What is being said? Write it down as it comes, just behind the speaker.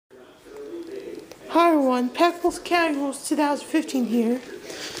Hi everyone, Packles County Rules 2015 here.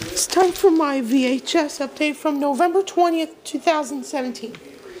 It's time for my VHS update from November 20th, 2017.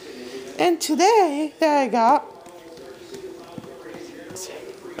 And today that I got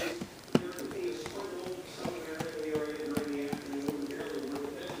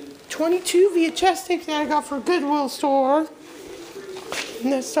 22 VHS tapes that I got for a Goodwill store.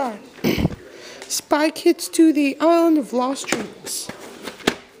 And let's start. Spy Kids to the Island of Lost Dreams.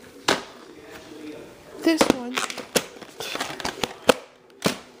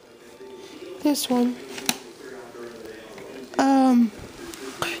 This one.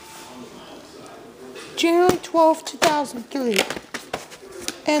 January 12, 2003.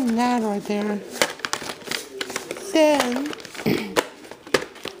 And that right there. Then,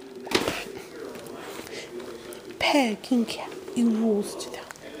 Peg and Cat, you rules to them.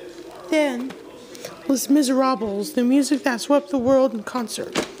 Then, Les Miserables, the music that swept the world in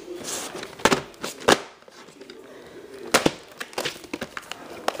concert.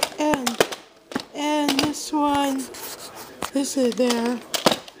 And this one, this is there.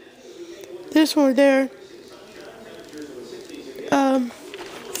 This one there.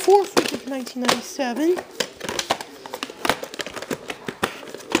 4th week of 1997.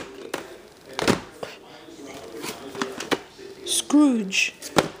 Scrooge.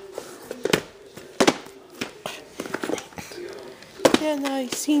 Then I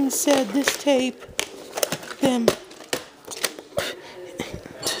said this tape. Then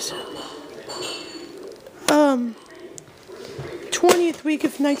 20th week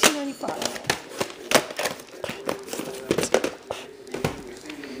of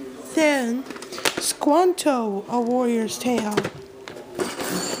 1995. Then Squanto, A Warrior's Tale.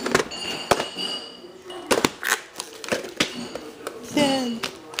 Then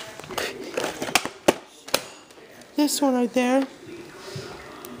this one right there.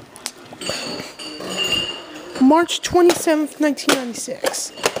 March 27th,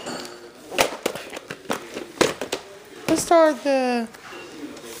 1996. Let's start the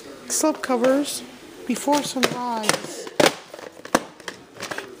slipcovers before sunrise.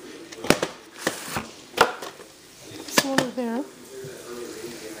 This one right there.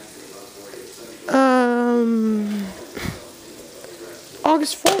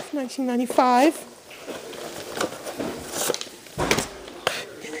 August 4th, 1995.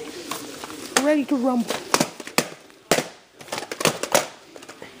 Ready to rumble.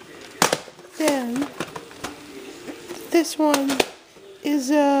 Then this one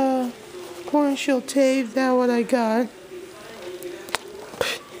is a corner shield tape. That's what I got.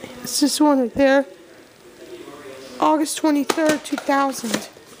 It's this one right there. August 23rd, 2000.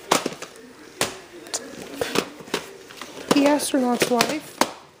 The Astronaut's Life.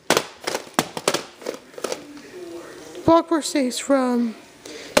 Blockbuster Days from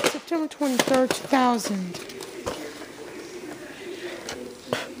September 23rd, 2000.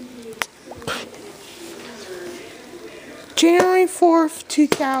 January 4th,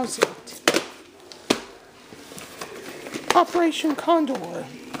 2000. Operation Condor.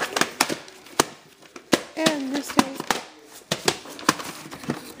 And this day.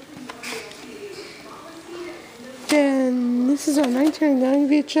 Then this is our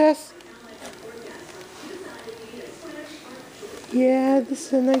 1999 VHS. Yeah, this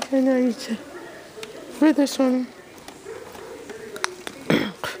is a 1992. For this one.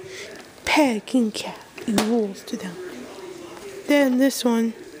 Peg and Cat, you rules to them. Then this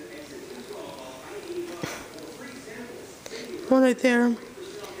one right there,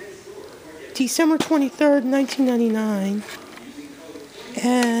 December 23rd, 1999,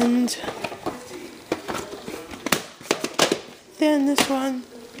 and then this one,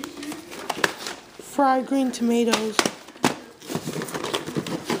 fried green tomatoes.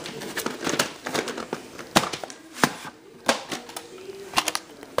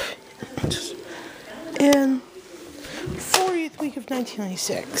 And 40th week of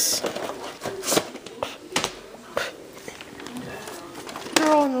 1996.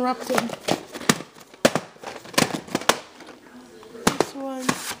 Girl Interrupted. This one.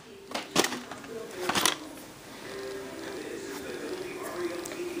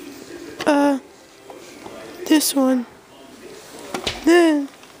 This one. Then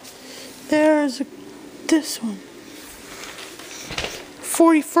there's this one.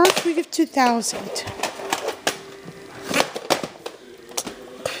 41st week of 2000.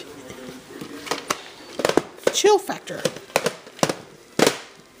 Chill Factor.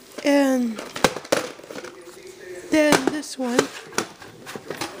 And then this one.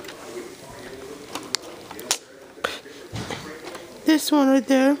 This one right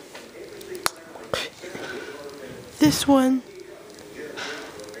there. This one.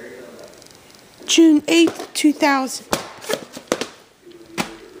 June 8th, 2000.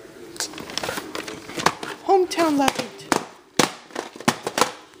 Hometown Legend.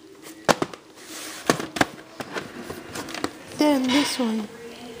 Then this one.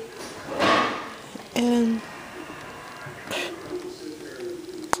 And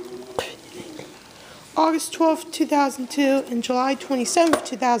August 12th, 2002 and July 27th,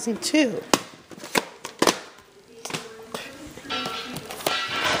 2002.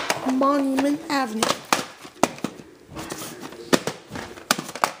 Monument Avenue.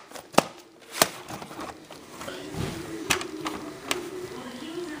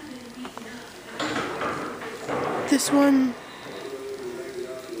 This one.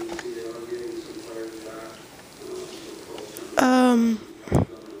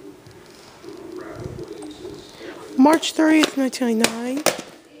 March 30th, 1999.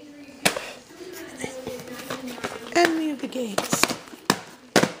 Enemy of the Gates.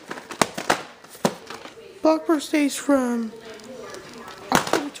 Blackbird Days from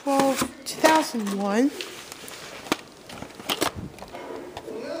October 12th, 2001.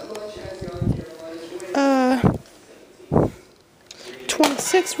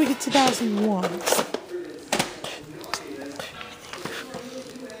 26th week of 2001.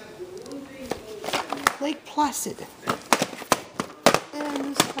 Lake Placid.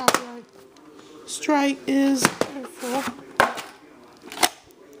 And this copyright strike is beautiful.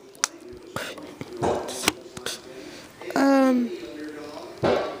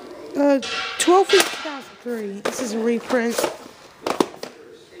 12 weeks 2003. This is a reprint.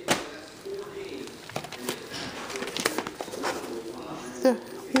 The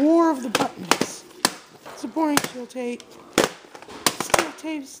War of the Buttons. It's a boring steel tape. Steel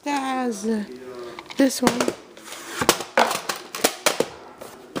tapes that has this one.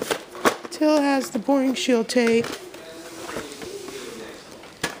 Till has the boring shield tape.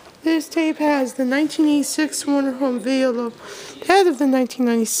 This tape has the 1986 Warner Home Video logo, head of the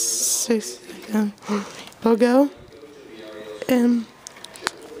 1996 logo, and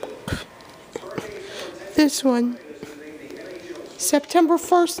this one, September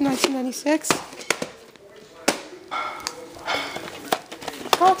 1st, 1996,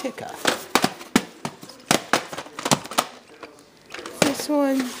 Baltica. This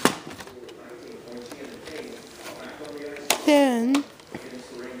one, then,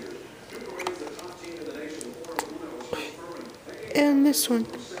 and this one,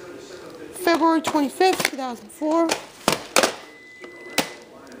 February 25th, 2004,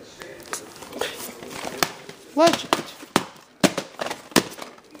 Legend.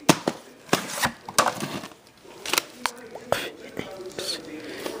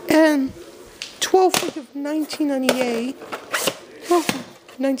 And 12th week of 1998,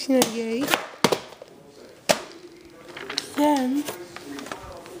 1998,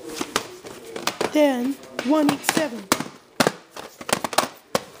 then 187.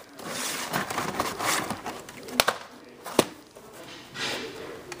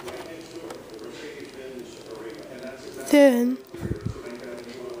 Then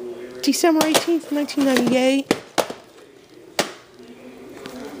December 18th, 1998.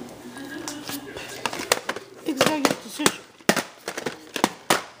 Executive decision.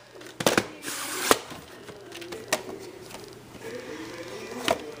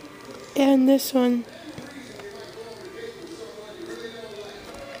 And this one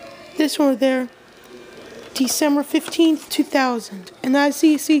there, December 15th, 2000. And as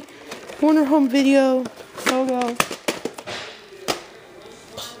you see, Warner Home Video logo.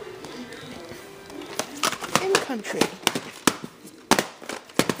 In country.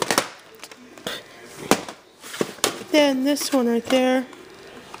 Then this one right there.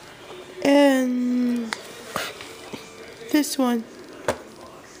 And this one.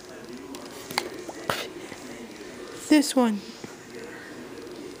 This one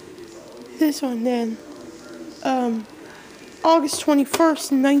then. August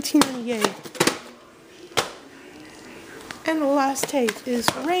 21st, 1998. And the last tape is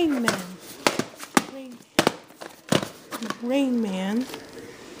Rain Man.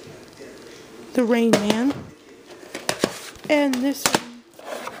 The Rain Man. And this one.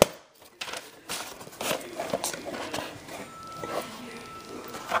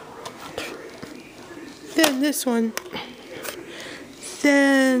 Then this one.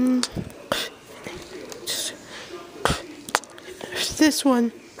 Then this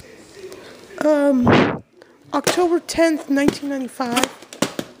one. October 10th, 1995.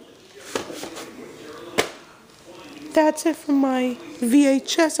 That's it for my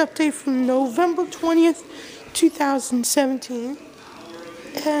VHS update from November 20th, 2017.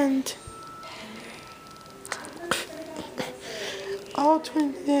 And all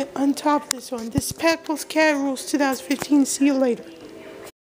 20 on top of this one. This is Packles Cat Rules 2015. See you later.